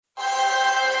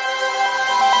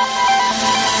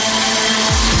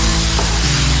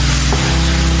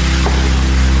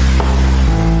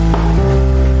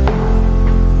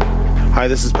Hi,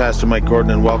 this is Pastor Mike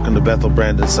Gordon, and welcome to Bethel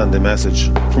Brandon Sunday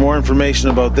Message. For more information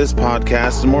about this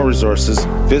podcast and more resources,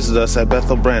 visit us at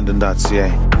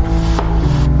bethelbrandon.ca.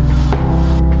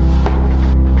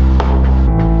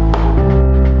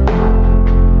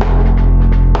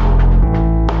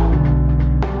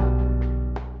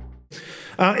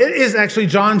 It is actually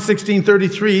John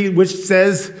 16:33, which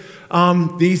says,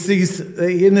 these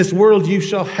in this world you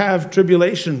shall have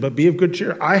tribulation, but be of good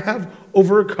cheer. I have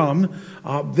overcome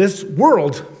this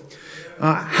world.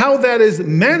 How that is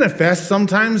manifest,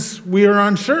 sometimes we are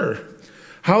unsure.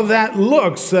 How that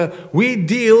looks, we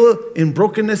deal in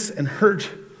brokenness and hurt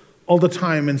all the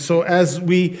time. And so as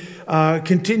we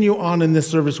continue on in this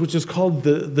service, which is called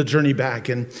the Journey Back,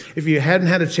 and if you hadn't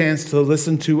had a chance to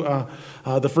listen to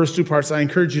the first two parts, I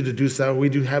encourage you to do so. We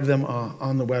do have them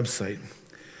on the website.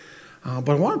 But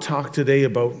I want to talk today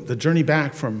about the journey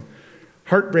back from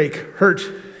heartbreak, hurt,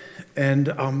 and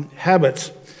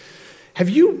habits. Have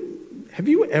you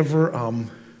ever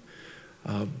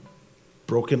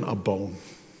broken a bone?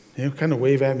 You know, kind of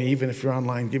wave at me, even if you're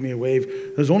online, give me a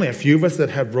wave. There's only a few of us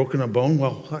that have broken a bone.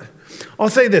 Well, I'll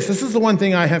say this. This is the one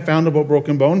thing I have found about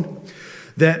broken bone,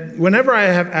 that whenever I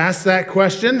have asked that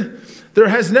question, there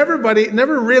has never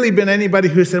really been anybody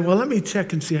who said, well, let me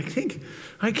check and see.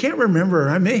 I can't remember.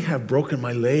 I may have broken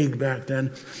my leg back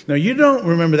then. No, you don't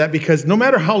remember that, because no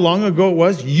matter how long ago it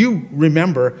was, you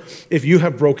remember if you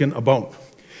have broken a bone,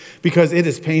 because it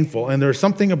is painful. And there's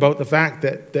something about the fact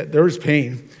that there is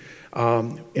pain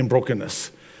in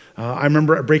brokenness. I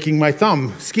remember breaking my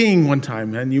thumb skiing one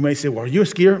time, and you may say, well, are you a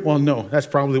skier? Well, no, that's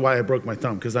probably why I broke my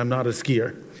thumb, because I'm not a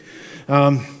skier.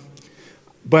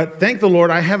 But thank the Lord,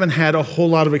 I haven't had a whole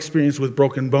lot of experience with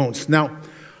broken bones. Now,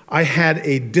 I had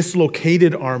a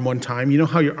dislocated arm one time. You know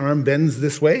how your arm bends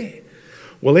this way?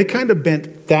 Well, it kind of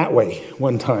bent that way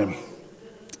one time.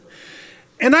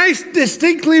 And I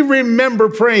distinctly remember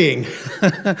praying.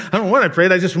 I don't know what I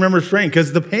prayed, I just remember praying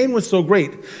because the pain was so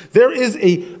great. There is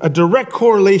a direct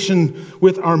correlation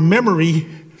with our memory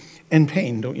and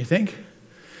pain, don't you think?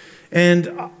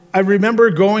 And I remember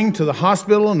going to the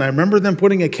hospital, and I remember them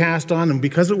putting a cast on, and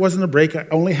because it wasn't a break, I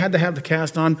only had to have the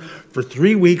cast on for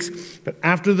 3 weeks. But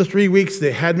after the 3 weeks,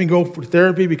 they had me go for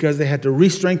therapy because they had to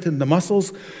re-strengthen the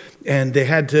muscles, and they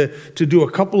had to do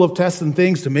a couple of tests and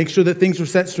things to make sure that things were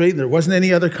set straight and there wasn't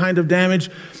any other kind of damage.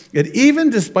 And even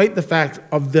despite the fact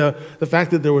of the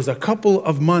fact that there was a couple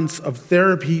of months of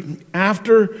therapy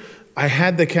after I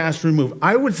had the cast removed,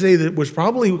 I would say that it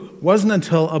probably wasn't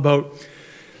until about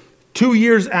 2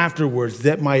 years afterwards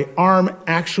that my arm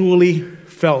actually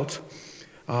felt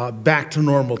back to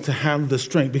normal, to have the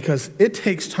strength, because it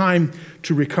takes time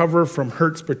to recover from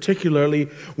hurts, particularly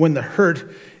when the hurt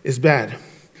is bad.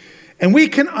 And we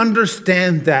can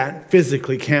understand that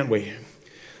physically, can't we?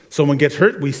 Someone gets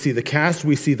hurt, we see the cast,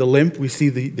 we see the limp, we see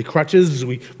the crutches,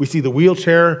 we see the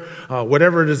wheelchair,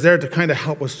 whatever it is there to kind of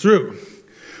help us through.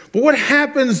 But what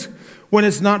happens when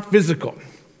it's not physical?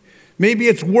 Maybe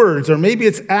it's words, or maybe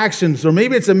it's actions, or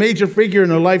maybe it's a major figure in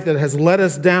our life that has let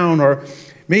us down, or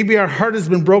maybe our heart has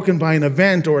been broken by an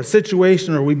event or a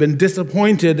situation, or we've been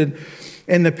disappointed,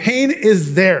 and the pain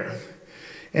is there.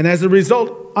 And as a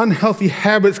result, unhealthy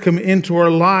habits come into our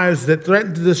lives that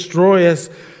threaten to destroy us.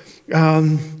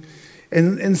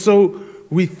 And so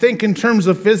we think in terms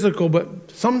of physical,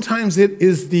 but sometimes it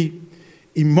is the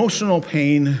emotional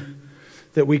pain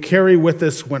that we carry with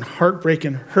us when heartbreak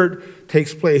and hurt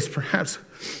takes place. Perhaps,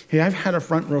 hey, I've had a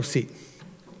front row seat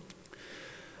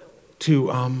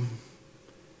to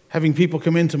having people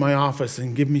come into my office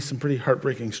and give me some pretty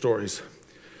heartbreaking stories.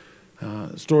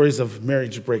 Stories of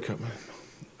marriage breakup,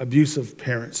 abusive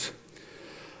parents,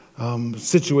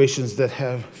 situations that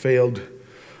have failed,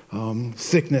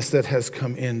 sickness that has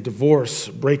come in, divorce,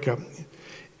 breakup.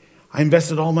 I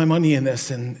invested all my money in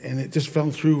this, and it just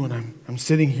fell through, and I'm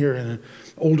sitting here in an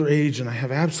older age, and I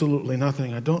have absolutely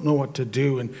nothing. I don't know what to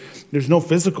do, and there's no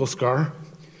physical scar,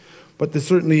 but there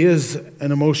certainly is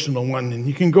an emotional one. And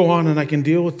you can go on, and I can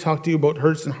talk to you about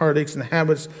hurts and heartaches and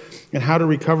habits, and how to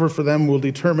recover for them will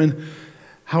determine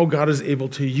how God is able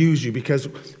to use you. Because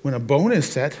when a bone is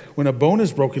set, when a bone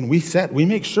is broken, we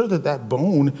make sure that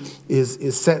bone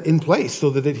is set in place so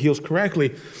that it heals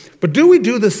correctly. But do we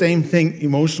do the same thing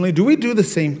emotionally? Do we do the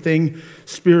same thing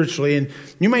spiritually? And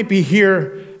you might be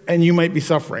here and you might be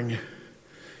suffering.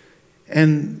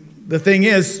 And the thing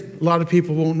is, a lot of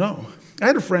people won't know. I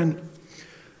had a friend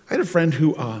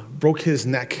who broke his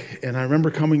neck, and I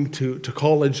remember coming to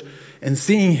college and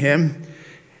seeing him.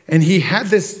 And he had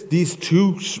these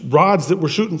two rods that were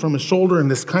shooting from his shoulder, and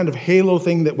this kind of halo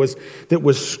thing that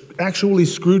was actually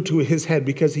screwed to his head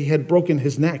because he had broken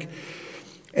his neck.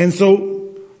 And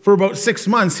so for about 6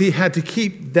 months, he had to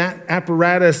keep that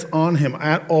apparatus on him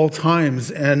at all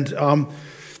times. And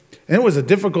it was a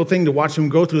difficult thing to watch him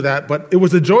go through that, but it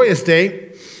was a joyous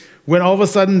day when all of a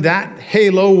sudden that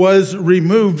halo was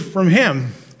removed from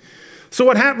him. So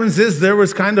what happens is there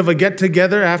was kind of a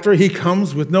get-together after he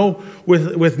comes with no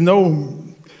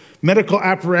medical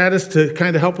apparatus to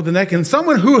kind of help with the neck, and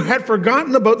someone who had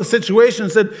forgotten about the situation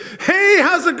said, "Hey,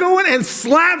 how's it going?" and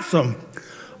slaps him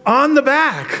on the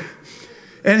back.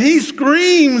 And he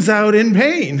screams out in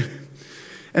pain.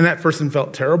 And that person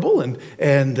felt terrible, and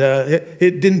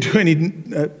it didn't do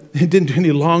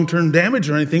any long-term damage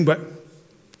or anything, but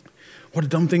what a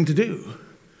dumb thing to do.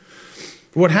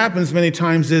 What happens many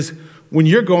times is when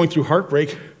you're going through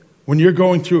heartbreak, when you're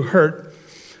going through hurt,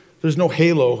 there's no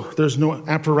halo, there's no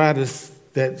apparatus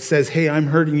that says, "Hey, I'm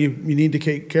hurting you, you need to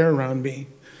take care around me."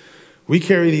 We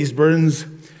carry these burdens,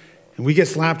 and we get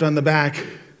slapped on the back,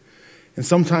 and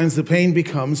sometimes the pain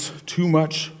becomes too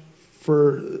much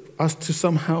for us to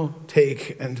somehow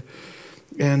take. And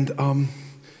how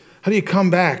do you come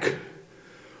back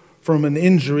from an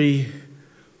injury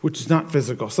which is not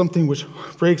physical, something which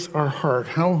breaks our heart?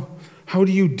 How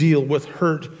do you deal with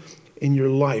hurt in your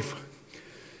life?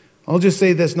 I'll just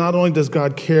say this: not only does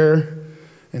God care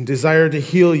and desire to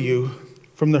heal you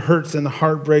from the hurts and the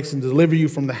heartbreaks and deliver you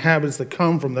from the habits that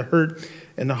come from the hurt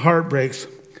and the heartbreaks,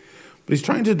 but he's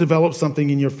trying to develop something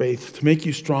in your faith to make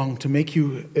you strong, to make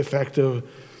you effective.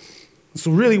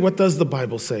 So really, what does the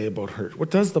Bible say about hurt?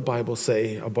 What does the Bible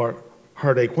say about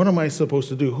heartache? What am I supposed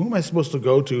to do? Who am I supposed to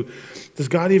go to? Does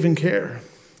God even care?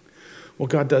 Well,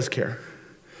 God does care.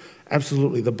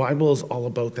 Absolutely. The Bible is all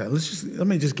about that. Let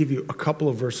me just give you a couple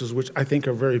of verses which I think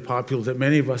are very popular that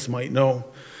many of us might know,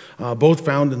 both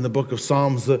found in the book of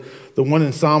Psalms. The one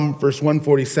in Psalm verse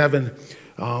 147,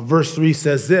 verse 3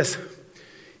 says this: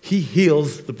 "He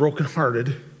heals the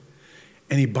brokenhearted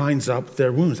and he binds up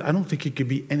their wounds." I don't think it could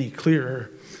be any clearer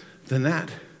than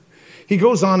that. He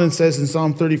goes on and says in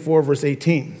Psalm 34, verse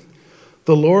 18,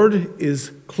 "The Lord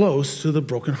is close to the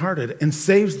brokenhearted and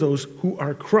saves those who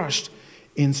are crushed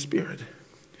in spirit."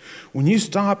 When you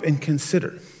stop and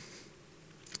consider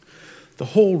the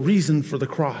whole reason for the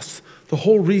cross, the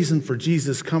whole reason for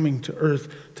Jesus coming to earth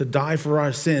to die for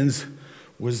our sins,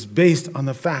 was based on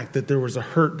the fact that there was a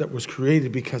hurt that was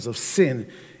created because of sin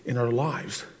in our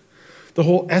lives. The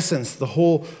whole essence, the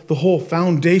whole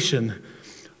foundation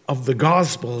of the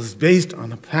gospel is based on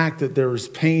the fact that there is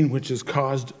pain which is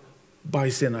caused by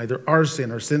sin, either our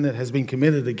sin or sin that has been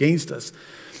committed against us.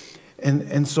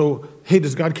 And so, hey,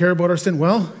 does God care about our sin?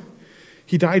 Well,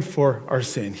 he died for our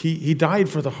sin. He died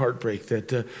for the heartbreak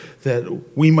that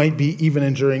we might be even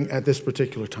enduring at this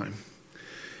particular time.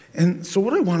 And so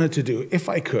what I wanted to do, if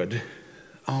I could,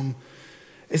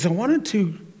 is I wanted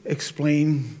to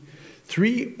explain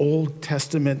 3 Old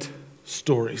Testament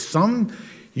stories. Some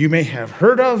you may have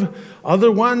heard of,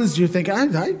 other ones you think, I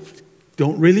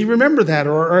don't really remember that,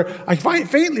 or I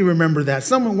faintly remember that.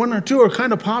 Some, 1 or 2 are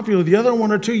kind of popular. The other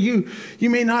 1 or 2 you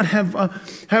may not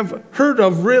have heard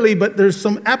of really, but there's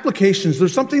some applications.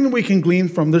 There's something that we can glean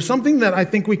from. There's something that I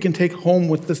think we can take home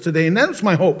with us today, and that's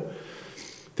my hope.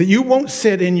 That you won't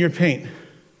sit in your pain,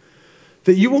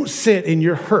 that you won't sit in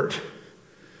your hurt,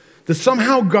 that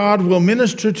somehow God will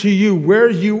minister to you where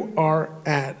you are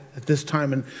at this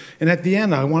time. And at the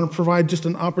end, I want to provide just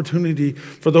an opportunity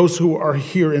for those who are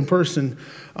here in person,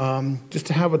 just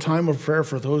to have a time of prayer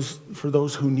for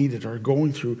those who need it or are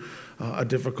going through a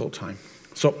difficult time.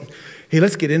 So, hey,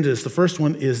 let's get into this. The first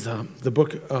one is the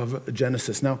book of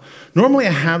Genesis. Now, normally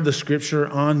I have the scripture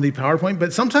on the PowerPoint,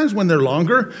 but sometimes when they're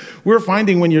longer, we're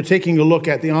finding when you're taking a look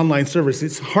at the online service,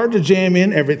 it's hard to jam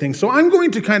in everything. So I'm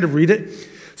going to kind of read it.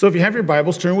 So if you have your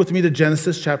Bibles, turn with me to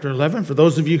Genesis chapter 11. For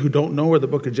those of you who don't know where the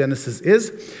book of Genesis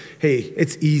is, hey,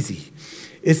 it's easy.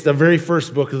 It's the very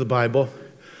first book of the Bible,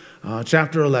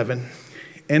 chapter 11.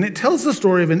 And it tells the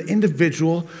story of an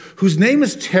individual whose name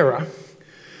is Terah,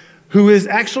 who is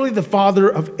actually the father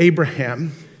of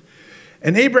Abraham.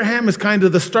 And Abraham is kind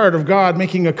of the start of God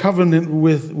making a covenant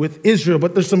with Israel.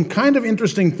 But there's some kind of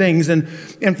interesting things. And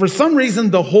for some reason,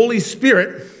 the Holy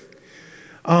Spirit,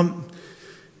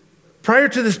 prior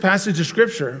to this passage of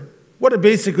Scripture, what it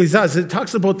basically does, it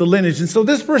talks about the lineage. And so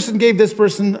this person gave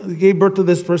birth to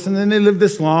this person, and they lived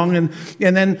this long. And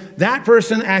then that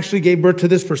person actually gave birth to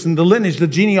this person. The lineage, the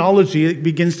genealogy, it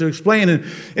begins to explain.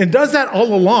 And does that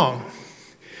all along.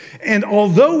 And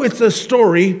although it's a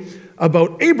story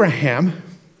about Abraham,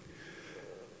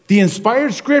 the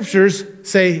inspired scriptures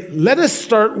say, let us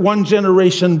start one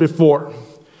generation before.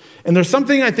 And there's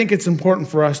something I think it's important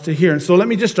for us to hear. And so let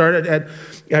me just start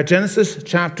at Genesis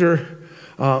chapter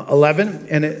 11.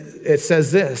 And it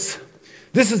says this.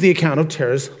 This is the account of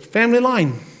Terah's family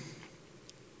line.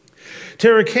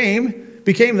 Terah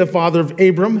became the father of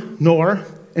Abram, Nor,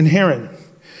 and Haran.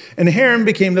 And Haran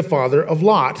became the father of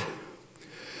Lot.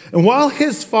 And while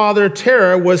his father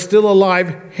Terah was still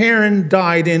alive, Haran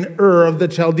died in Ur of the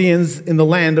Chaldeans in the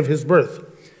land of his birth.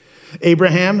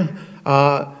 Abraham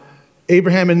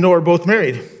and Nor both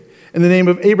married. And the name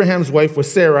of Abraham's wife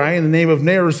was Sarai, and the name of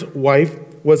Nor's wife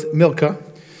was Milcah.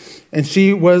 And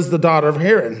she was the daughter of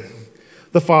Haran,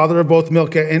 the father of both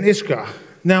Milcah and Ishkah.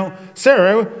 Now,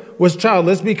 Sarah was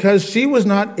childless because she was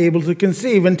not able to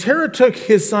conceive. And Terah took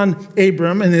his son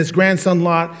Abram and his grandson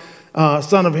Lot,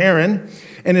 son of Haran,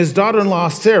 and his daughter-in-law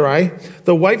Sarai,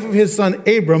 the wife of his son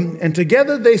Abram, and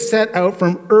together they set out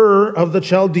from Ur of the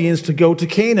Chaldeans to go to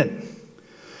Canaan.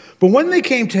 But when they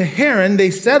came to Haran,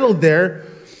 they settled there,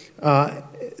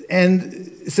 and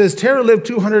it says Terah lived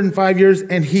 205 years,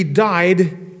 and he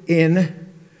died in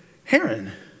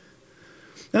Haran.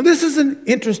 Now, this is an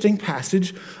interesting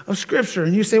passage of Scripture,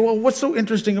 and you say, well, what's so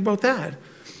interesting about that?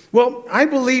 Well, I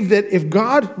believe that if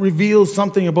God reveals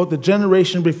something about the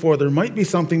generation before, there might be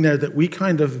something there that we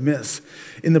kind of miss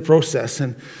in the process.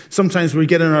 And sometimes we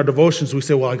get in our devotions, we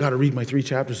say, well, I got to read my 3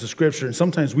 chapters of Scripture. And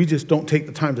sometimes we just don't take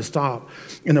the time to stop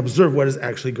and observe what is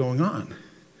actually going on.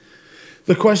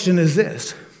 The question is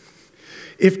this.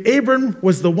 If Abram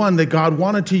was the one that God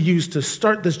wanted to use to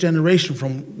start this generation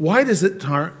from, why does it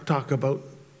talk about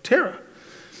Terah?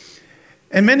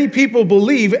 And many people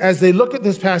believe, as they look at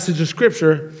this passage of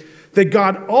Scripture, that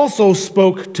God also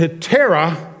spoke to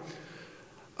Terah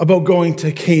about going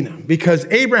to Canaan, because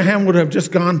Abraham would have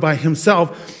just gone by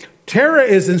himself. Terah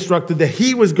is instructed that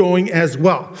he was going as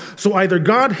well. So either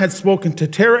God had spoken to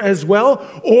Terah as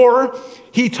well, or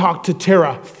he talked to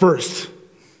Terah first.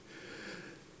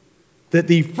 That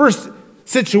the first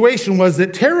situation was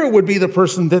that Terah would be the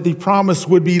person that the promise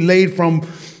would be laid from.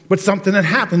 But something had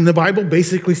happened. The Bible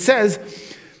basically says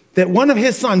that one of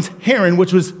his sons, Haran,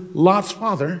 which was Lot's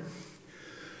father,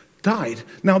 died.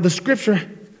 Now, the Scripture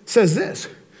says this.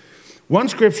 One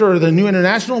Scripture, or the New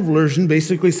International Version,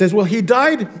 basically says, well, he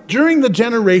died during the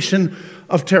generation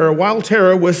of Terah, while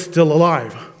Terah was still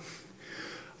alive.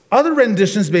 Other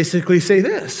renditions basically say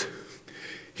this.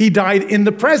 He died in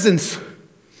the presence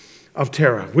of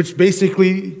Terah, which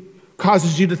basically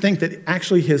causes you to think that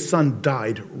actually his son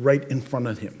died right in front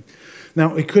of him.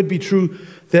 Now, it could be true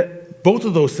that both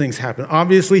of those things happened.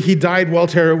 Obviously, he died while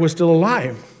Terah was still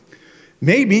alive.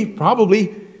 Maybe,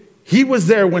 probably, he was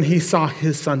there when he saw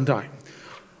his son die.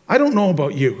 I don't know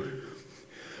about you,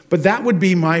 but that would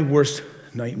be my worst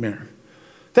nightmare.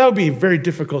 That would be a very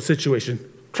difficult situation.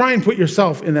 Try and put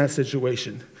yourself in that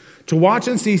situation. To watch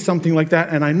and see something like that,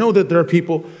 and I know that there are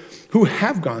people who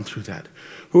have gone through that,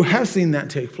 who have seen that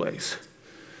take place.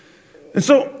 And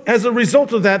so, as a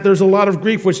result of that, there's a lot of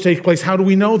grief which takes place. How do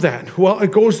we know that? Well,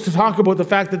 it goes to talk about the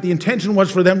fact that the intention was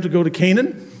for them to go to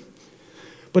Canaan.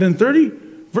 But in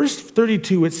verse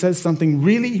 32, it says something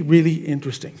really, really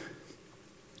interesting.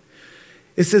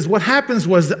 It says what happens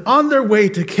was that on their way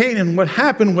to Canaan, what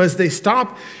happened was they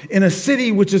stopped in a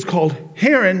city which is called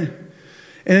Haran.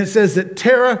 And it says that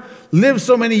Terah lived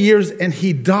so many years and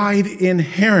he died in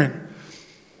Haran.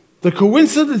 The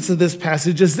coincidence of this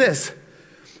passage is this,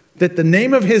 that the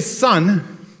name of his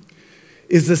son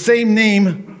is the same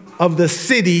name of the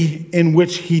city in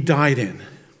which he died in.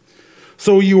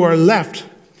 So you are left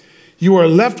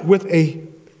with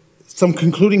some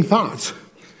concluding thoughts.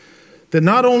 That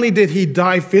not only did he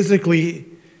die physically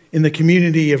in the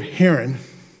community of Haran,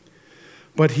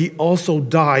 but he also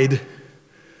died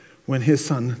when his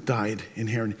son died in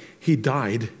Haran. He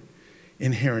died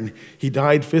in Haran. He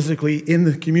died physically in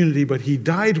the community, but he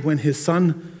died when his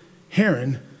son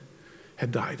Haran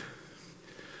had died.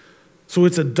 So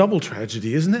it's a double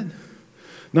tragedy, isn't it?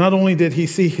 Not only did he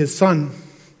see his son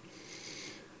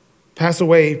pass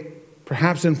away,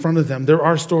 perhaps in front of them. There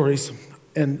are stories,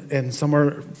 and some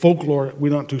are folklore,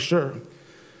 we're not too sure.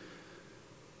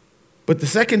 But the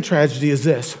second tragedy is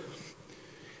this.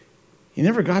 He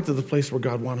never got to the place where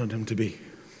God wanted him to be.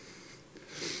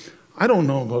 I don't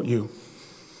know about you,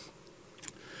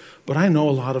 but I know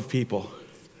a lot of people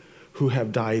who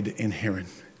have died in Haran.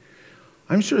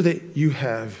 I'm sure that you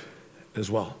have as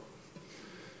well.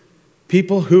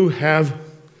 People who have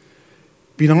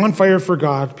been on fire for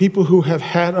God, people who have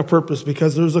had a purpose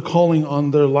because there's a calling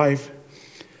on their life.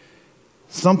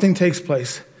 Something takes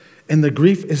place, and the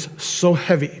grief is so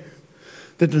heavy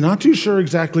that they're not too sure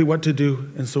exactly what to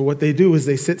do. And so what they do is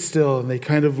they sit still and they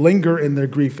kind of linger in their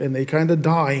grief and they kind of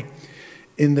die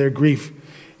in their grief.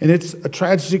 And it's a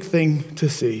tragic thing to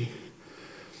see.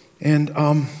 And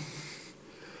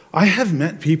I have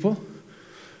met people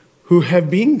who have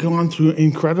been gone through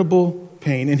incredible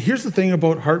pain. And here's the thing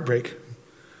about heartbreak.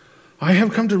 I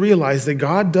have come to realize that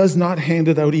God does not hand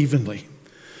it out evenly.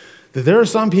 That there are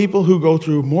some people who go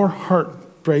through more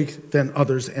heartbreak than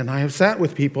others. And I have sat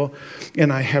with people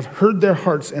and I have heard their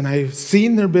hearts and I've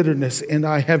seen their bitterness. And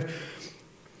I have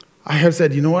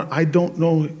said, you know what? I don't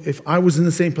know if I was in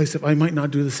the same place, if I might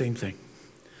not do the same thing.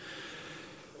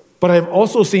 But I've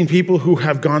also seen people who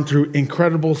have gone through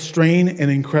incredible strain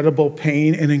and incredible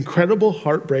pain and incredible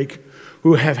heartbreak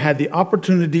who have had the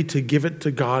opportunity to give it to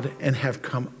God and have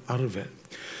come out of it.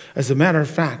 As a matter of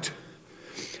fact,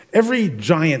 every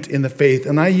giant in the faith,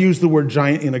 and I use the word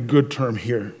giant in a good term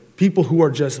here, people who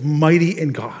are just mighty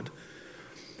in God,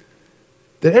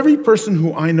 that every person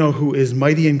who I know who is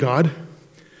mighty in God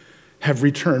have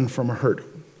returned from a hurt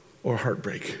or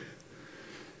heartbreak.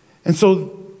 And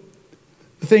so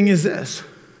the thing is this,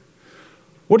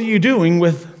 what are you doing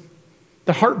with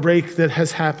the heartbreak that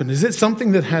has happened? Is it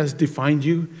something that has defined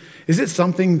you? Is it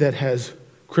something that has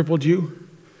crippled you?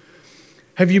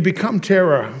 Have you become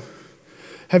terror?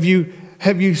 Have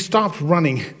you stopped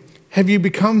running? Have you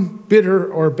become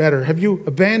bitter or better? Have you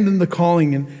abandoned the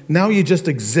calling and now you just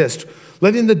exist,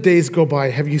 letting the days go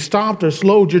by? Have you stopped or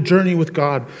slowed your journey with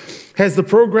God? Has the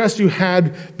progress you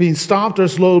had been stopped or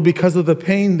slowed because of the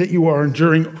pain that you are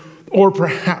enduring? Or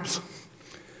perhaps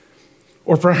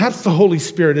the Holy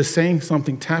Spirit is saying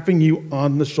something, tapping you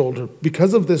on the shoulder.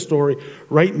 Because of this story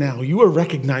right now, you are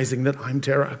recognizing that I'm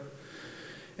Tara.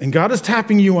 And God is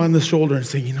tapping you on the shoulder and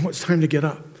saying, you know, it's time to get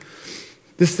up.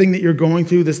 This thing that you're going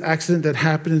through, this accident that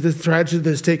happened, this tragedy that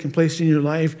has taken place in your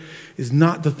life is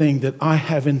not the thing that I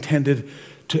have intended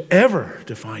to ever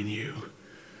define you.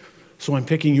 So I'm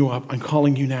picking you up. I'm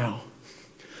calling you now.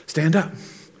 Stand up.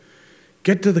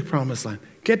 Get to the promised land.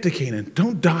 Get to Canaan.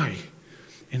 Don't die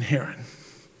in Haran.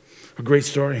 A great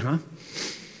story, huh?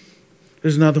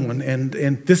 There's another one, and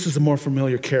this is a more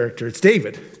familiar character. It's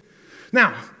David.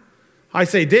 Now, I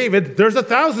say David, there's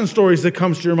 1,000 stories that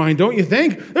comes to your mind, don't you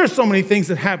think? There's so many things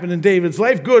that happened in David's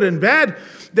life, good and bad,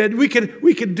 that we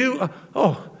could do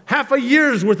half a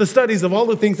year's worth of studies of all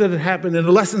the things that had happened and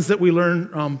the lessons that we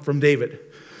learn from David.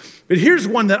 But here's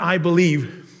one that I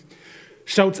believe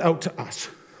shouts out to us.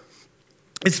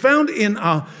 It's found in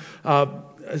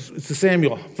it's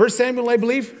Samuel. 1 Samuel, I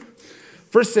believe.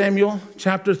 1 Samuel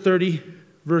chapter 30,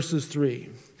 verses 3.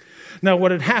 Now, what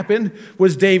had happened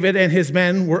was David and his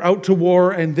men were out to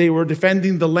war, and they were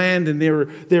defending the land, and they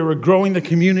were growing the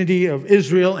community of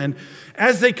Israel. And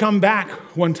as they come back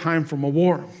one time from a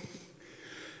war,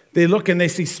 they look and they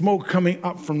see smoke coming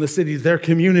up from the city, their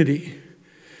community.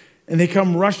 And they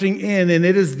come rushing in, and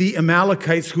it is the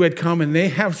Amalekites who had come, and they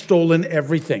have stolen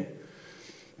everything.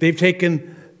 They've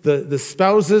taken the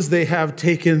spouses, they have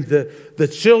taken the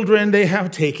children, they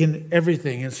have taken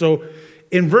everything. And so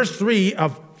in verse 3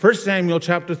 of 1 Samuel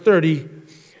chapter 30,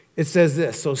 it says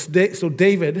this. So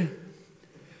David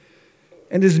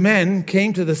and his men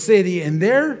came to the city, and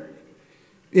there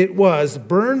it was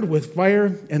burned with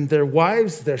fire, and their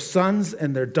wives, their sons,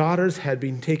 and their daughters had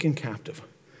been taken captive.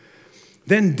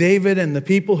 Then David and the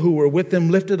people who were with them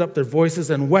lifted up their voices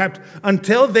and wept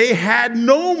until they had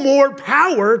no more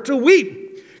power to weep.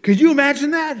 Could you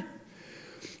imagine that?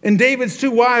 And David's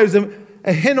two wives,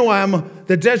 Ahinoam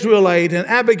the Jezreelite and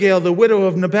Abigail, the widow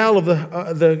of Nabal of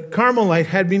the Carmelite,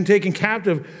 had been taken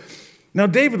captive. Now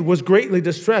David was greatly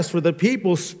distressed, for the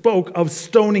people spoke of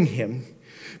stoning him,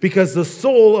 because the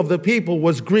soul of the people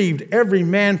was grieved, every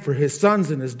man for his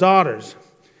sons and his daughters.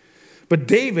 But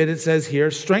David, it says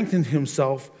here, strengthened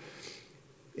himself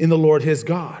in the Lord his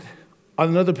God.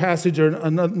 Another passage or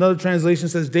another translation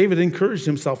says David encouraged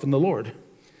himself in the Lord.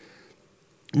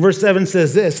 Verse 7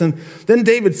 says this, and then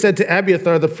David said to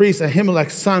Abiathar the priest,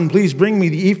 Ahimelech's son, please bring me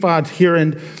the ephod here.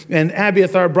 And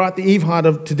Abiathar brought the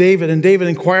ephod to David, and David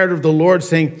inquired of the Lord,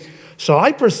 saying, shall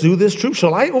I pursue this troop?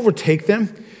 Shall I overtake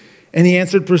them? And he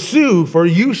answered, pursue, for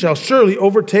you shall surely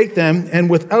overtake them, and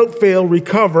without fail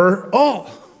recover all.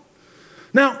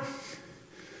 Now,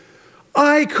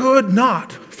 I could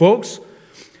not, folks,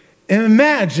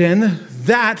 imagine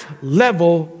that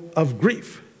level of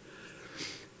grief.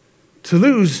 To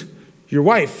lose your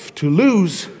wife, to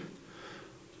lose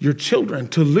your children,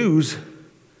 to lose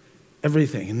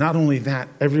everything. And not only that,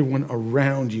 everyone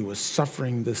around you is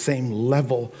suffering the same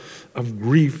level of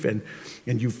grief, and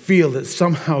you feel that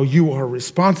somehow you are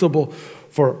responsible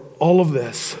for all of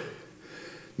this.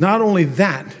 Not only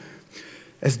that,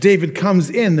 as David comes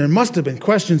in, there must have been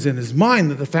questions in his mind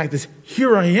that the fact is,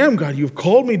 here I am, God, you've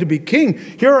called me to be king.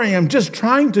 Here I am just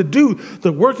trying to do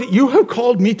the work that you have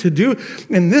called me to do.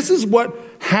 And this is what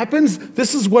happens.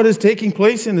 This is what is taking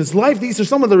place in his life. These are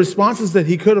some of the responses that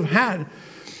he could have had.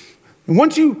 And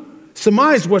once you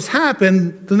surmise what's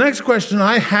happened, the next question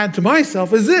I had to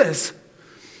myself is this.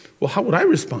 Well, how would I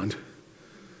respond?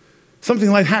 Something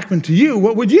like happened to you,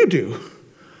 what would you do?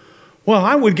 Well,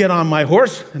 I would get on my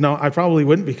horse. No, I probably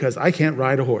wouldn't because I can't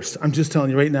ride a horse. I'm just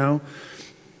telling you right now,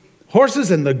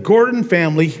 horses and the Gordon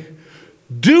family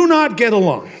do not get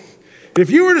along. If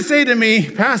you were to say to me,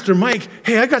 Pastor Mike,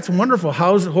 hey, I got some wonderful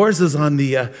horses on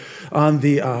the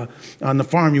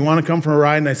farm. You want to come for a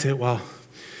ride? And I say, well,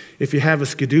 if you have a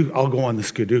skidoo, I'll go on the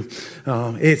skidoo.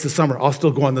 Hey, it's the summer. I'll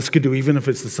still go on the skidoo, even if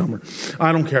it's the summer.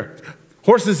 I don't care.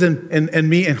 Horses and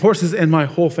me, and horses and my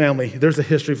whole family. There's a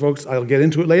history, folks. I'll get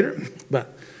into it later.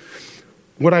 But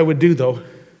what I would do, though,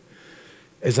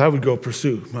 is I would go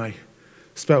pursue my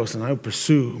spouse, and I would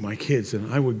pursue my kids,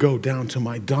 and I would go down to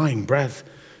my dying breath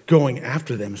going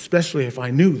after them, especially if I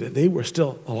knew that they were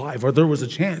still alive or there was a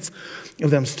chance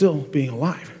of them still being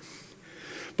alive.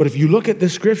 But if you look at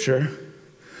this scripture,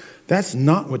 that's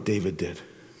not what David did.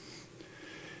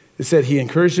 It said he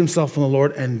encouraged himself in the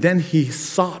Lord, and then he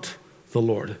sought the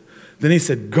Lord. Then he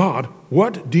said, God,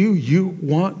 what do you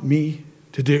want me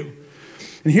to do?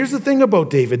 And here's the thing about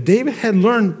David. David had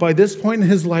learned by this point in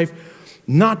his life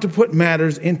not to put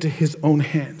matters into his own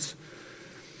hands.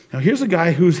 Now here's a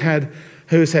guy who's had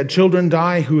children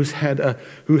die, who had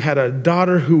a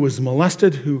daughter who was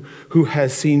molested, who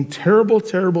has seen terrible,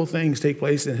 terrible things take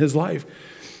place in his life.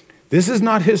 This is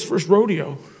not his first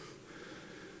rodeo.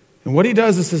 And what he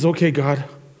does is says, okay, God,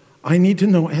 I need to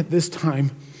know at this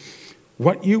time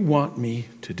what you want me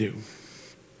to do.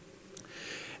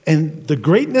 And the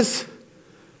greatness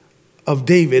of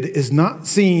David is not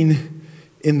seen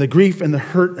in the grief and the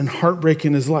hurt and heartbreak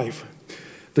in his life.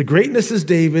 The greatness of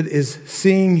David is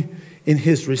seeing in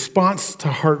his response to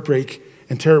heartbreak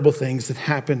and terrible things that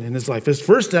happened in his life. His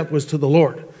first step was to the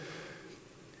Lord.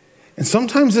 And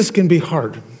sometimes this can be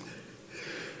hard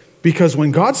because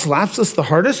when God slaps us the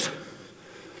hardest,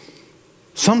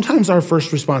 sometimes our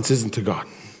first response isn't to God.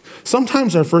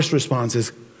 Sometimes our first response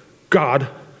is, God,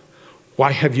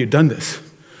 why have you done this?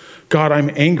 God,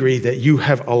 I'm angry that you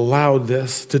have allowed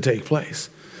this to take place.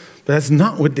 But that's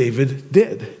not what David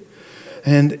did.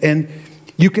 And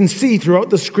you can see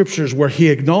throughout the scriptures where he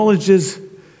acknowledges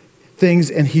things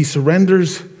and he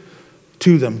surrenders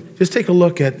to them. Just take a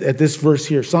look at this verse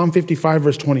here. Psalm 55,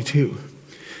 verse 22.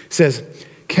 It says,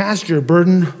 cast your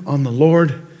burden on the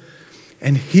Lord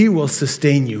and he will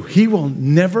sustain you. He will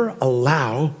never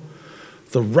allow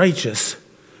the righteous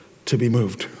to be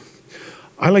moved.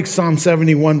 I like Psalm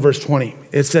 71, verse 20.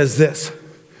 It says this,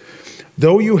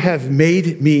 though you have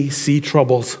made me see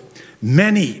troubles,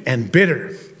 many and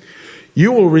bitter,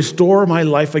 you will restore my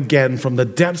life again from the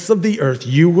depths of the earth.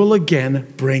 You will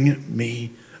again bring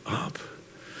me up.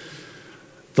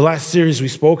 The last series we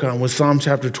spoke on was Psalm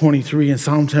chapter 23. And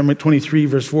Psalm 23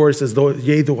 verse 4, it says,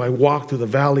 though I walk through the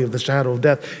valley of the shadow of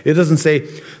death. It doesn't say,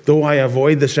 though I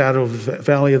avoid the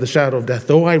valley of the shadow of death.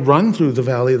 Though I run through the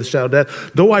valley of the shadow of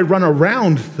death. Though I run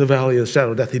around the valley of the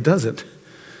shadow of death. He doesn't.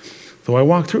 Though I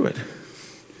walk through it.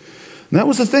 And that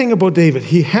was the thing about David.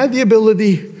 He had the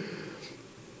ability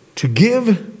to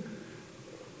give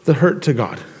the hurt to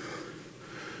God.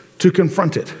 To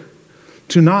confront it.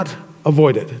 To not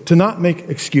avoid it, to not make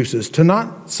excuses, to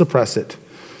not suppress it,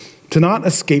 to not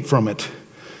escape from it,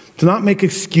 to not make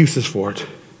excuses for it.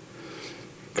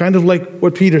 Kind of like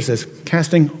what Peter says,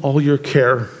 casting all your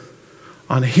care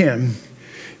on him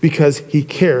because he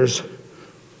cares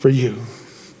for you.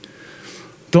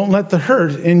 Don't let the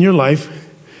hurt in your life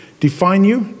define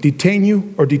you, detain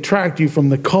you, or detract you from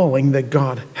the calling that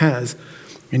God has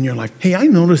in your life. Hey, I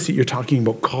noticed that you're talking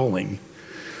about calling.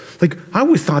 Like, I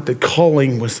always thought that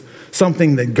calling was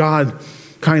something that God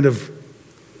kind of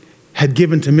had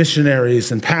given to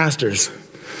missionaries and pastors.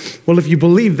 Well, if you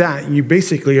believe that, you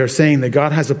basically are saying that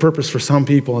God has a purpose for some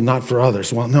people and not for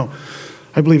others. Well, no.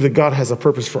 I believe that God has a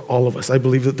purpose for all of us. I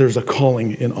believe that there's a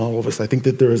calling in all of us. I think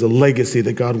that there is a legacy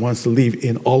that God wants to leave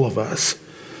in all of us.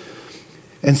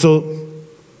 And so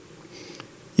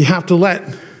you have to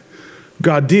let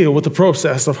God deal with the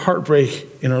process of heartbreak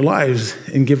in our lives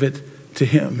and give it to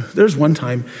him. There's one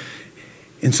time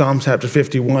in Psalm chapter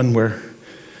 51 where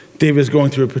David is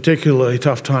going through a particularly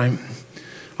tough time,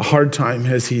 a hard time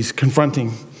as he's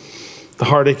confronting the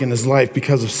heartache in his life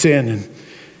because of sin.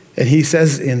 And he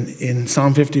says in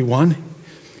Psalm 51,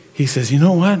 he says, you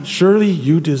know what? Surely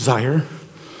you desire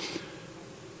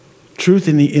truth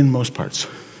in the inmost parts.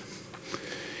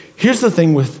 Here's the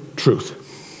thing with truth.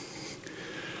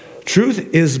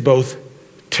 Truth is both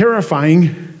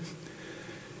terrifying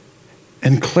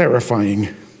and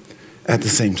clarifying at the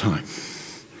same time.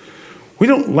 We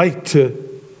don't like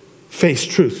to face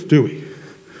truth, do we?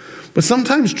 But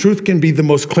sometimes truth can be the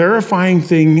most clarifying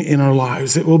thing in our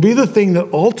lives. It will be the thing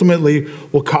that ultimately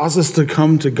will cause us to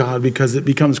come to God because it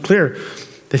becomes clear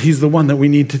that he's the one that we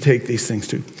need to take these things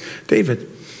to. David.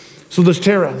 So there's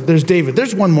Terah, there's David.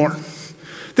 There's one more.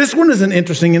 This one isn't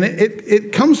interesting, and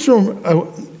it comes from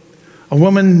a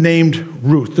woman named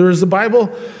Ruth. There is a Bible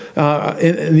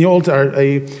in the Old,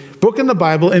 a book in the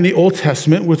Bible in the Old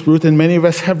Testament with Ruth, and many of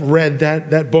us have read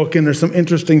that book, and there's some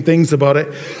interesting things about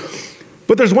it.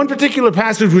 But there's one particular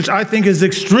passage which I think is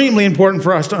extremely important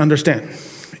for us to understand.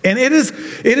 And it is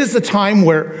the time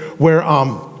where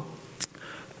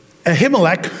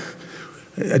Ahimelech,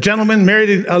 a gentleman,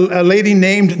 married a lady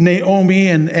named Naomi,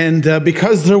 and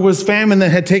because there was famine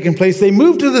that had taken place, they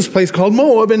moved to this place called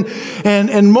Moab,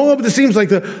 and Moab, this seems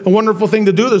like a wonderful thing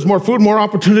to do. There's more food, more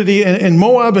opportunity in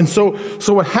Moab, and so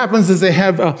what happens is they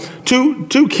have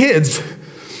two kids.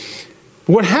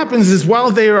 What happens is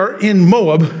while they are in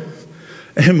Moab,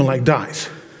 Ahimelech dies.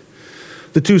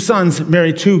 The two sons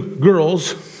marry two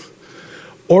girls,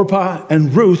 Orpah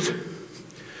and Ruth,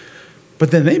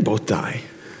 but then they both die.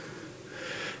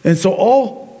 And so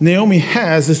all Naomi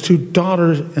has is two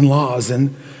daughters-in-laws,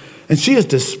 and she is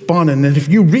despondent. And if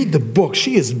you read the book,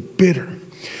 she is bitter.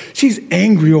 She's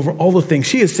angry over all the things.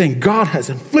 She is saying, God has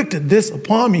inflicted this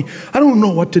upon me. I don't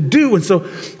know what to do. And so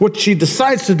what she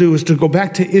decides to do is to go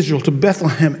back to Israel, to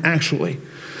Bethlehem, actually.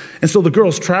 And so the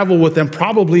girls travel with them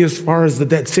probably as far as the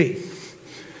Dead Sea.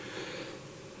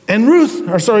 And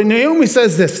Naomi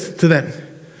says this to them,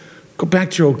 go back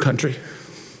to your old country.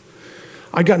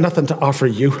 I got nothing to offer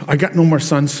you. I got no more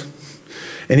sons.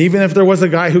 And even if there was a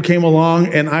guy who came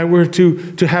along and I were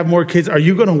to have more kids, are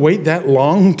you going to wait that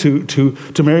long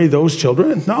to marry those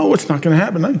children? No, it's not going to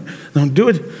happen. Don't do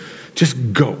it.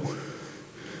 Just go.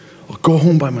 I'll go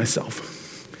home by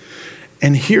myself.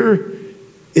 And here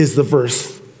is the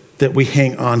verse that we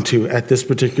hang on to at this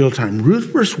particular time. Ruth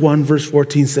verse 1, verse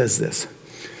 14 says this.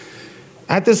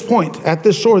 At this point, at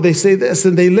this shore, they say this,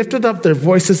 and they lifted up their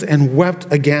voices and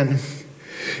wept again.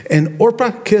 And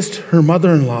Orpah kissed her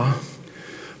mother-in-law,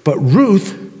 but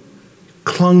Ruth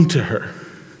clung to her.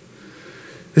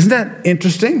 Isn't that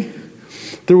interesting?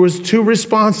 There was two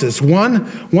responses.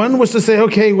 One was to say,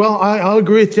 okay, well, I'll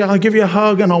agree with you. I'll give you a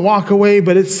hug and I'll walk away.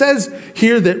 But it says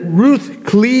here that Ruth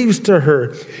cleaves to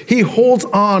her. He holds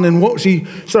on, and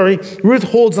Ruth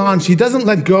holds on. She doesn't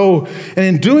let go. And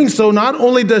in doing so, not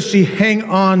only does she hang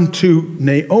on to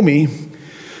Naomi,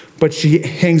 but she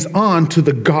hangs on to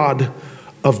the God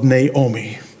of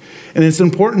Naomi. And it's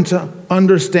important to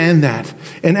understand that.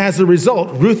 And as a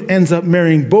result, Ruth ends up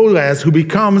marrying Boaz, who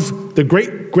becomes the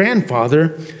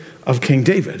great-grandfather of King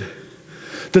David.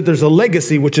 That there's a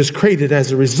legacy which is created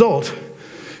as a result.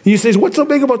 And you say, what's so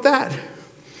big about that?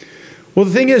 Well,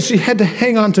 the thing is, she had to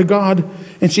hang on to God,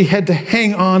 and she had to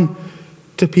hang on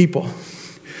to people.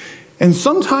 And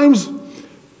sometimes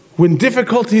when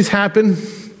difficulties happen,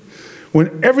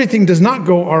 when everything does not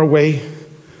go our way,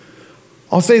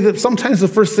 I'll say that sometimes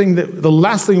the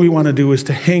last thing we want to do is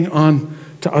to hang on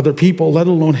to other people, let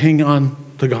alone hang on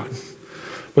to God.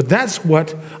 But that's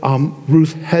what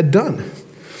Ruth had done.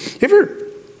 You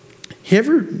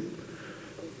ever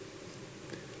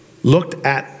looked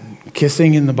at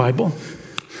kissing in the Bible?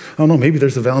 I don't know, maybe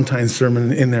there's a Valentine's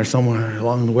sermon in there somewhere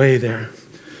along the way there.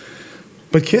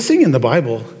 But kissing in the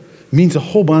Bible means a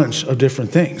whole bunch of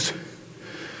different things.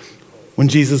 When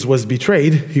Jesus was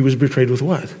betrayed, he was betrayed with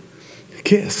what?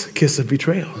 Kiss of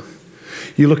betrayal.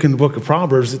 You look in the book of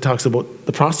Proverbs, it talks about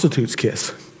the prostitute's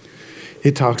kiss.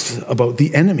 It talks about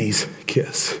the enemy's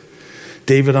kiss.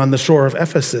 David on the shore of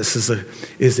Ephesus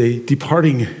is a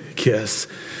departing kiss.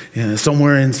 And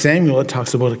somewhere in Samuel, it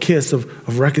talks about a kiss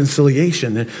of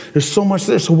reconciliation. There's so much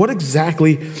there. So what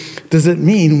exactly does it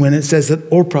mean when it says that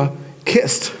Orpah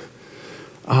kissed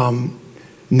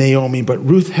Naomi, but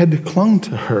Ruth had clung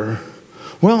to her?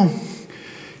 Well,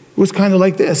 it was kind of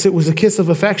like this. It was a kiss of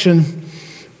affection,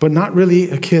 but not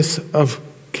really a kiss of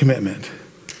commitment.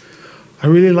 I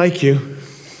really like you.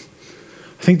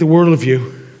 I think the world of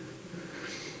you.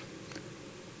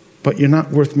 But you're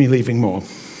not worth me leaving Moab.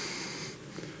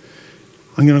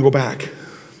 I'm going to go back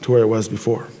to where it was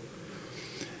before.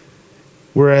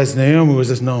 Whereas Naomi was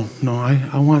just, no,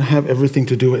 I want to have everything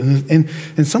to do with it.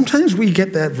 And sometimes we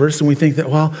get that verse and we think that,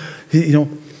 well,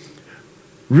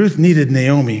 Ruth needed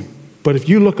Naomi. But if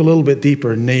you look a little bit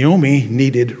deeper, Naomi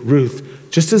needed Ruth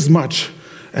just as much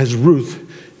as Ruth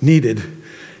needed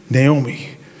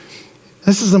Naomi.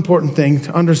 This is an important thing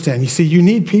to understand. You see, you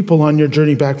need people on your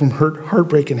journey back from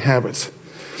heartbreak and habits.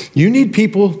 You need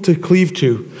people to cleave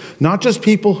to, not just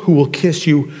people who will kiss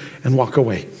you and walk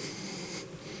away.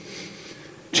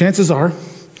 Chances are,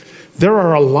 There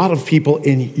are a lot of people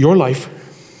in your life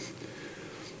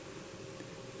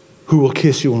who will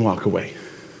kiss you and walk away.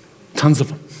 Tons of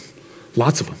them.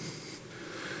 Lots of them.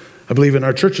 I believe in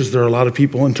our churches there are a lot of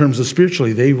people in terms of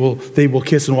spiritually, they will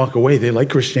kiss and walk away. They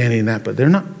like Christianity and that, but they're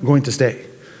not going to stay.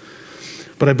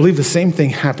 But I believe the same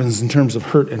thing happens in terms of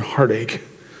hurt and heartache.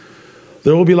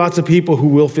 There will be lots of people who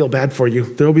will feel bad for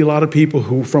you. There will be a lot of people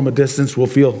who from a distance will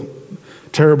feel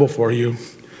terrible for you.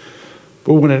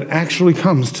 But when it actually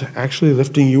comes to actually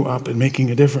lifting you up and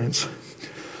making a difference,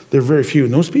 there are very few.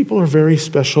 And those people are very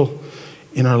special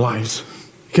in our lives.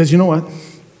 Because you know what?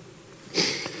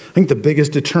 I think the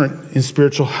biggest deterrent in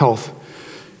spiritual health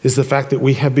is the fact that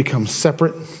we have become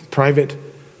separate, private,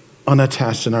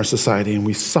 unattached in our society, and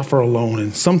we suffer alone.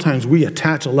 And sometimes we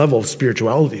attach a level of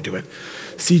spirituality to it.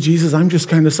 See, Jesus, I'm just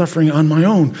kind of suffering on my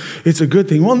own. It's a good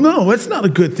thing. Well, no, it's not a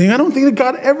good thing. I don't think that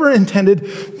God ever intended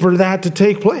for that to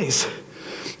take place.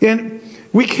 And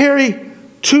we carry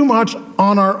too much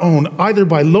on our own, either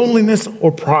by loneliness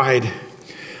or pride.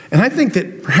 And I think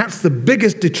that perhaps the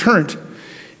biggest deterrent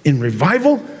in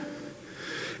revival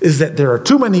is that there are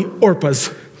too many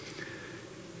Orpahs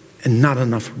and not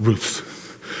enough Ruths.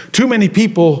 Too many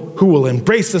people who will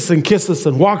embrace us and kiss us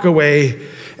and walk away,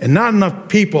 and not enough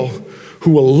people who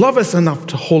will love us enough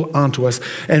to hold on to us.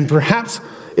 And perhaps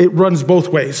it runs both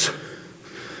ways.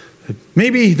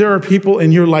 Maybe there are people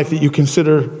in your life that you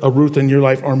consider a Ruth in your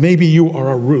life, or maybe you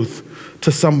are a Ruth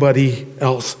to somebody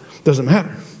else. Doesn't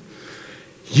matter.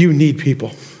 You need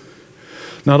people.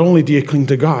 Not only do you cling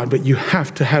to God, but you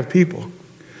have to have people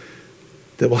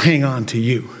that will hang on to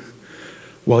you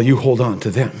while you hold on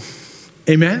to them.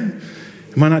 Amen?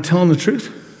 Am I not telling the truth?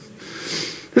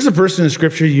 There's a person in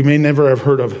Scripture you may never have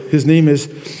heard of. His name is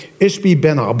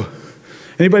Ishbi-Benob.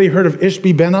 Anybody heard of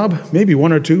Ishbi-Benob? Maybe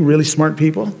one or two really smart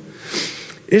people.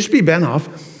 Ishbi-Benob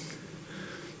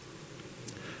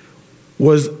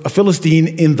was a Philistine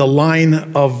in the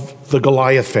line of the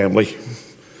Goliath family.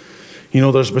 You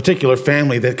know, there's a particular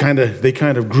family that kind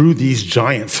of grew these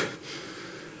giants.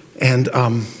 And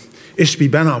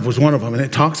Ishbi-Benob was one of them, and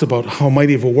it talks about how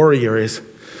mighty of a warrior he is.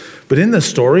 But in this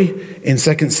story, in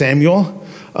 2 Samuel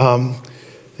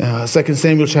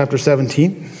chapter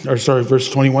 17,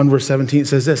 verse 21, verse 17, it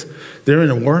says this. They're in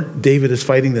a war. David is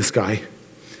fighting this guy.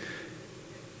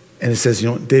 And it says,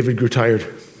 David grew tired.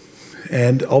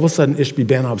 And all of a sudden,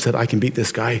 Ishbi-Benob said, I can beat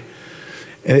this guy.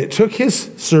 And it took his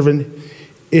servant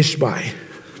Ishbi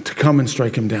to come and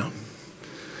strike him down.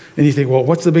 And you think, well,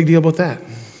 what's the big deal about that?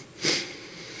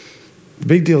 The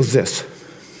big deal is this.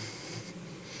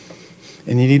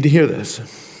 And you need to hear this.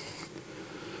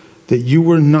 That you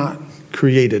were not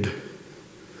created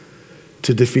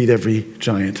to defeat every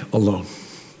giant alone.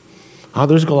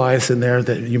 There's Goliath in there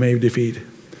that you may defeat.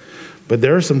 But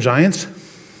there are some giants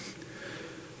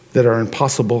that are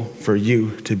impossible for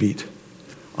you to beat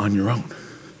on your own.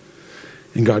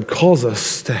 And God calls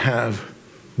us to have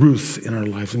Ruths in our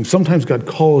lives. And sometimes God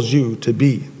calls you to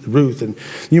be Ruth. And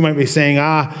you might be saying,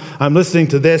 I'm listening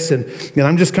to this and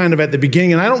I'm just kind of at the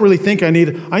beginning and I don't really think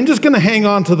I'm just going to hang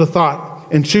on to the thought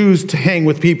and choose to hang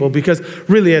with people because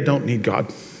really I don't need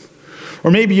God.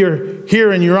 Or maybe you're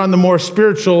here and you're on the more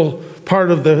spiritual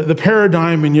part of the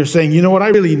paradigm and you're saying, you know what, I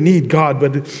really need God.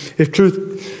 But if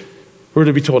truth were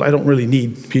to be told, I don't really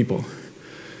need people.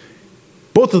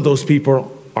 Both of those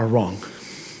people are wrong.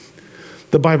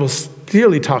 The Bible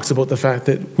clearly talks about the fact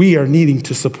that we are needing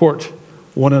to support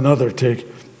one another, to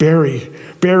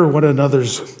bear one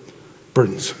another's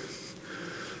burdens.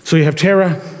 So you have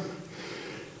Terah,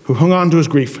 who hung on to his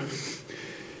grief.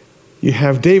 You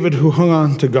have David, who hung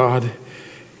on to God.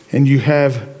 And you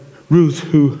have Ruth,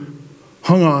 who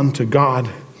hung on to God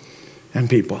and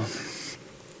people.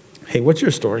 Hey, what's your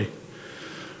story?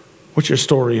 What's your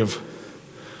story of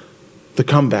the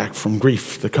comeback from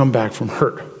grief, the comeback from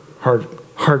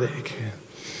heartache?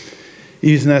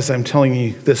 Even as I'm telling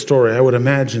you this story, I would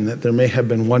imagine that there may have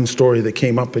been one story that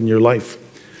came up in your life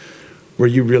where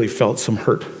you really felt some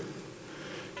hurt.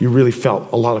 You really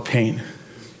felt a lot of pain.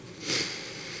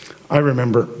 I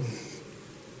remember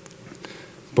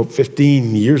about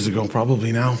 15 years ago,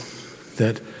 probably now,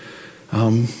 that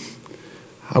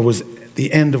I was at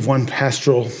the end of one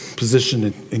pastoral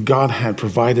position and God had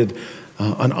provided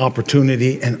an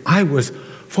opportunity. And I was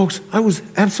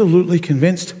absolutely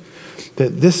convinced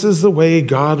that this is the way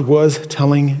God was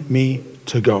telling me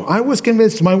to go. I was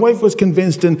convinced, my wife was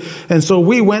convinced, and so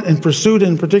we went and pursued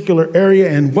in a particular area,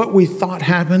 and what we thought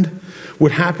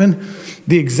would happen,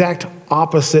 the exact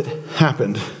opposite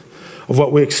happened. of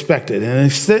what we expected.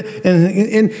 And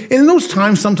in those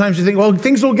times, sometimes you think, well,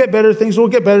 things will get better. Things will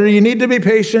get better. You need to be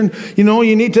patient. You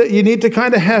need to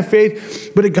kind of have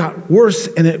faith. But it got worse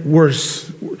and worse.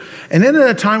 And then at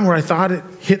a time where I thought it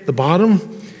hit the bottom,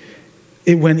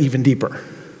 it went even deeper.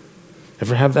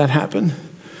 Ever have that happen?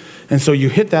 And so you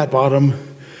hit that bottom,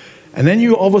 and then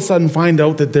you all of a sudden find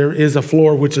out that there is a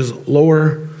floor which is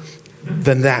lower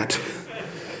than that.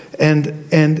 And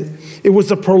it was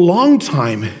a prolonged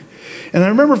time. And I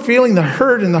remember feeling the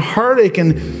hurt and the heartache.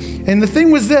 And the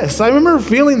thing was this. I remember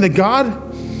feeling that God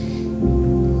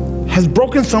has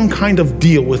broken some kind of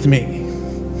deal with me.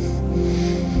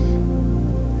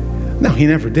 No, he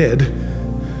never did.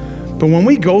 But when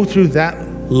we go through that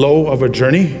low of a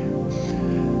journey,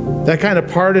 that kind of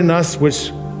part in us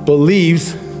which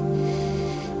believes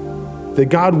that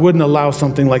God wouldn't allow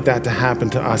something like that to happen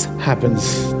to us,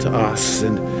 happens to us.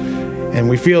 And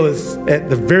we feel at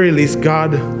the very least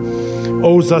God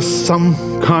owes us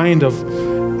some kind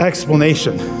of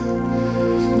explanation.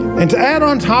 And to add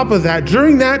on top of that,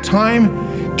 during that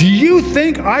time, do you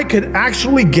think I could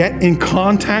actually get in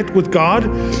contact with God?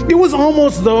 It was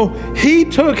almost though he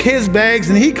took his bags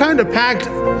and he kind of packed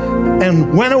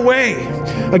and went away.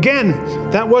 Again,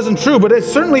 that wasn't true, but it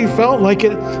certainly felt like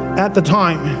it at the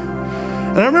time.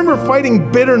 And I remember fighting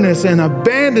bitterness and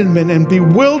abandonment and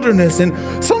bewilderness. And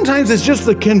sometimes it's just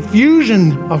the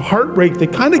confusion of heartbreak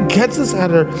that kind of gets us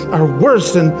at our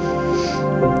worst. And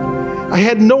I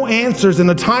had no answers in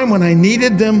a time when I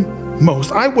needed them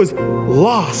most. I was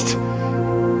lost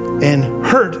and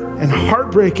hurt and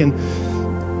heartbreak. And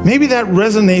maybe that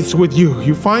resonates with you.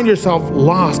 You find yourself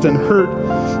lost and hurt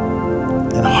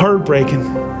and heartbreak.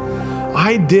 And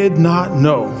I did not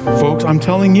know, folks. I'm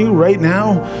telling you right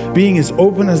now, being as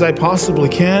open as I possibly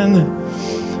can,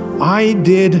 I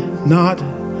did not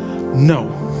know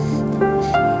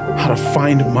how to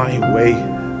find my way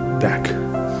back.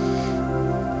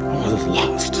 I was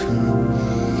lost.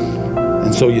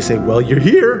 And so you say, well, you're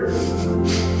here.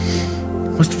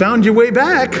 Must have found your way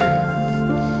back.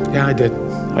 Yeah, I did.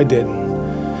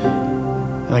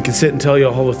 And I can sit and tell you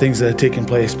all the things that had taken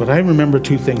place, but I remember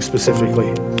two things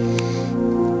specifically.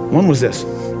 One was this.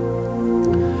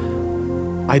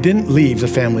 I didn't leave the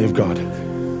family of God.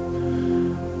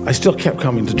 I still kept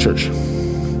coming to church.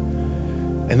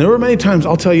 And there were many times,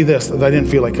 I'll tell you this, that I didn't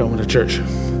feel like coming to church.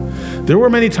 There were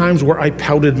many times where I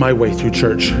pouted my way through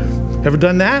church. Ever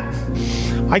done that?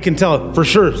 I can tell for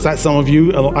sure that some of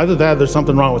you, either that or there's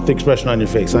something wrong with the expression on your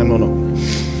face. I don't know.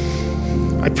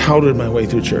 I pouted my way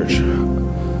through church.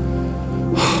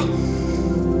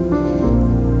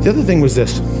 The other thing was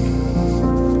this.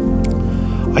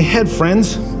 I had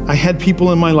friends, I had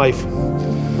people in my life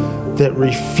that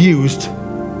refused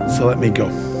to let me go.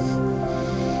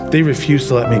 They refused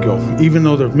to let me go. Even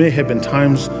though there may have been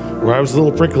times where I was a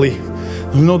little prickly,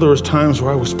 even though there was times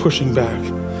where I was pushing back.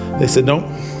 They said, no,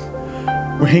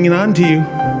 we're hanging on to you.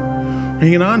 We're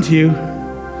hanging on to you.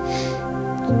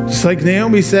 Just like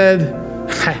Naomi said,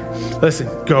 listen,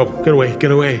 get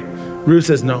away. Ruth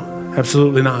says, no,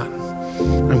 absolutely not.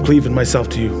 I'm cleaving myself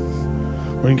to you.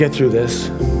 We're going to get through this.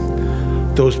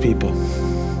 Those people.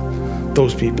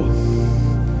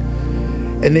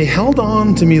 And they held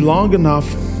on to me long enough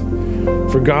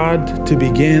for God to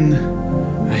begin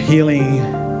a healing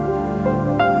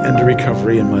and a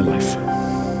recovery in my life.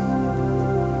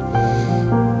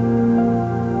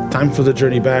 Time for the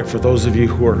journey back for those of you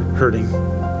who are hurting,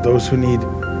 those who need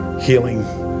healing,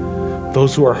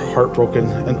 those who are heartbroken.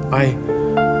 And I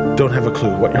don't have a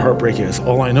clue what your heartbreak is.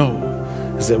 All I know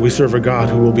is that we serve a God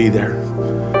who will be there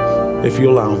if you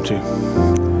allow him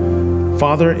to.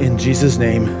 Father, in Jesus'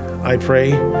 name, I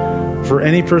pray for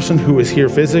any person who is here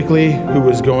physically, who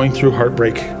is going through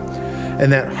heartbreak,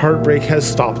 and that heartbreak has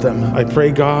stopped them. I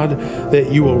pray, God,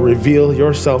 that you will reveal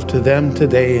yourself to them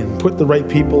today and put the right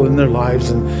people in their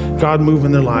lives, and God, move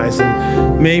in their lives.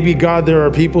 And maybe, God, there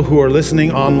are people who are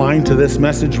listening online to this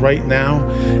message right now,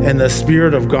 and the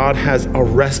Spirit of God has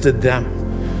arrested them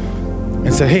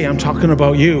and said, hey, I'm talking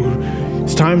about you.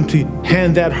 It's time to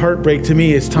hand that heartbreak to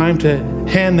me. It's time to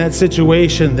hand that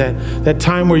situation, that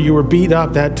time where you were beat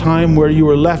up, that time where you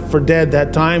were left for dead,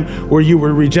 that time where you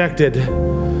were rejected.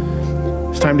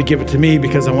 It's time to give it to me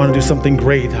because I want to do something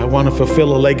great. I want to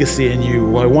fulfill a legacy in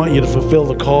you. I want you to fulfill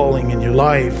the calling in your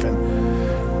life.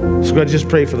 And so God, just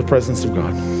pray for the presence of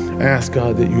God. I ask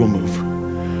God that you will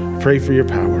move. Pray for your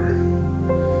power.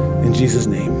 In Jesus'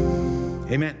 name,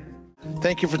 amen.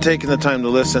 Thank you for taking the time to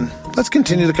listen. Let's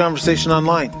continue the conversation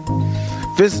online.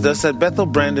 Visit us at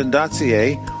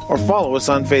bethelbrandon.ca or follow us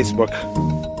on Facebook.